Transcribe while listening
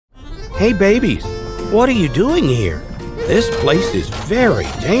Hey babies, what are you doing here? This place is very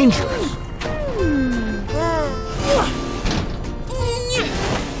dangerous.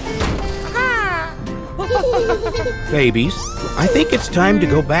 Babies, I think it's time to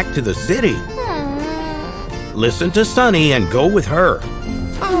go back to the city. Listen to Sunny and go with her.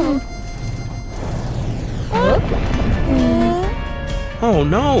 Oh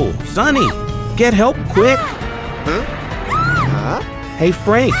no, Sunny, get help quick. Hey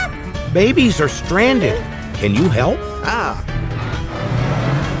Frank, babies are stranded. Can you help?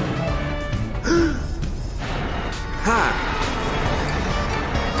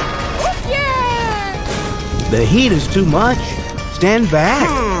 The heat is too much. Stand back.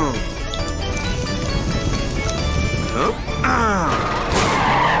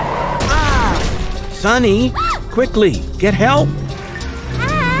 Sunny, quickly, get help.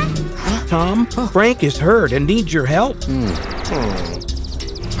 Tom, Frank is hurt and needs your help.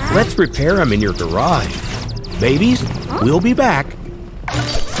 Let's repair him in your garage. Babies, we'll be back.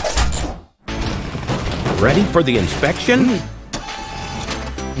 Ready for the inspection?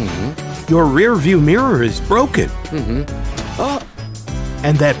 Your rear view mirror is broken.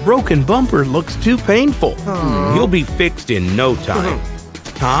 And that broken bumper looks too painful. You'll be fixed in no time.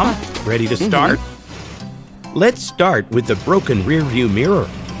 Tom, ready to start? Let's start with the broken rear view mirror.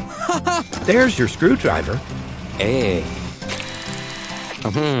 There's your screwdriver. Hey.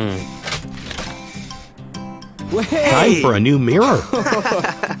 Time for a new mirror.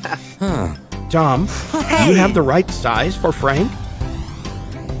 Tom, do you have the right size for Frank?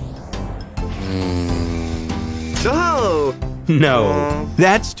 No,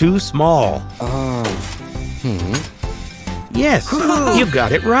 that's too small. Yes, you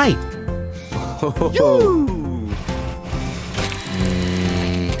got it right.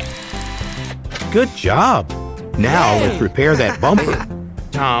 Good job. Now let's repair that bumper.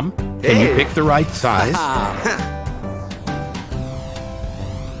 Tom, can you pick the right size?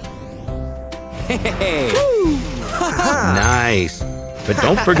 Nice. But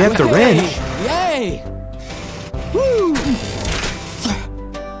don't forget the wrench. Yay!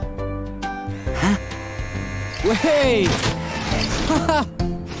 Hey!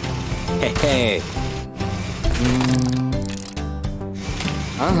 Hey!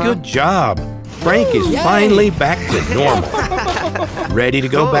 Good job. Frank is finally back to normal. Ready to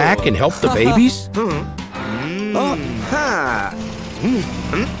go back and help the babies?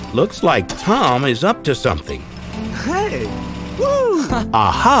 Looks like Tom is up to something.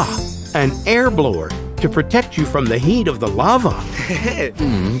 Aha! An air blower to protect you from the heat of the lava.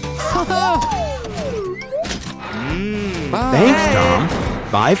 Thanks, Tom.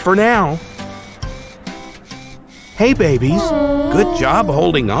 Bye for now. Hey, babies. Good job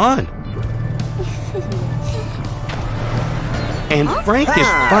holding on. And Frank is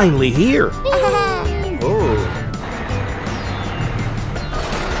finally here.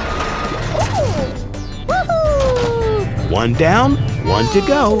 One down, one to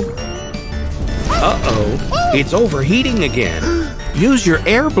go. Uh-oh, it's overheating again. Use your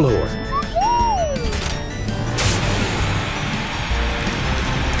air blower.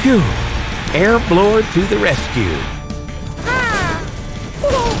 Phew, air blower to the rescue.